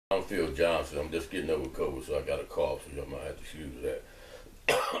I'm Phil Johnson. I'm just getting over COVID, so I got a cough, so y'all might have to excuse that.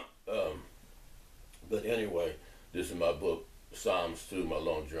 But anyway, this is my book, Psalms 2, My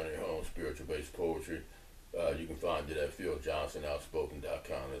Long Journey Home, Spiritual-Based Poetry. You can find it at philjohnsonoutspoken.com.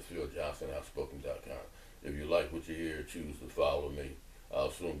 That's philjohnsonoutspoken.com. If you like what you hear, choose to follow me.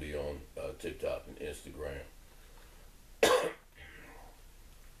 I'll soon be on TikTok and Instagram.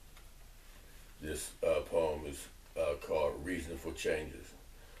 This poem is called Reason for Changes.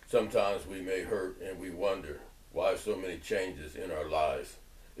 Sometimes we may hurt and we wonder why so many changes in our lives.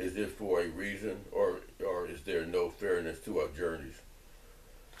 Is it for a reason, or is there no fairness to our journeys?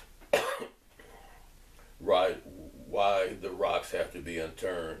 Right? Why the rocks have to be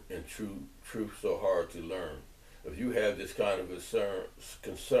unturned and truth so hard to learn? If you have this kind of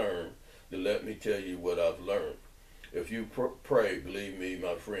concern, then let me tell you what I've learned. If you pray, believe me,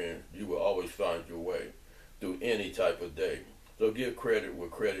 my friend, you will always find your way through any type of day. So give credit where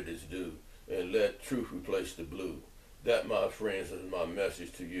credit is due, and let truth replace the blue. That, my friends, is my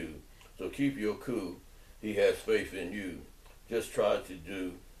message to you. So keep your cool. He has faith in you. Just try to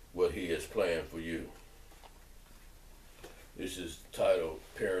do what he has planned for you. This is titled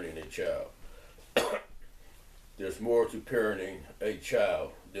Parenting a Child. There's more to parenting a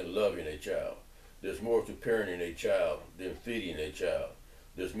child than loving a child. There's more to parenting a child than feeding a child.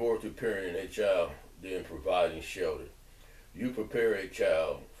 There's more to parenting a child than providing shelter. You prepare a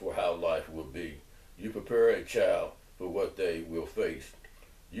child for how life will be. You prepare a child for what they will face.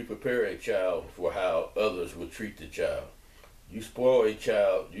 You prepare a child for how others will treat the child. You spoil a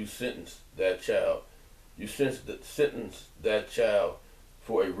child, you sentence that child. You sentence that child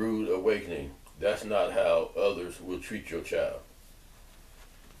for a rude awakening. That's not how others will treat your child.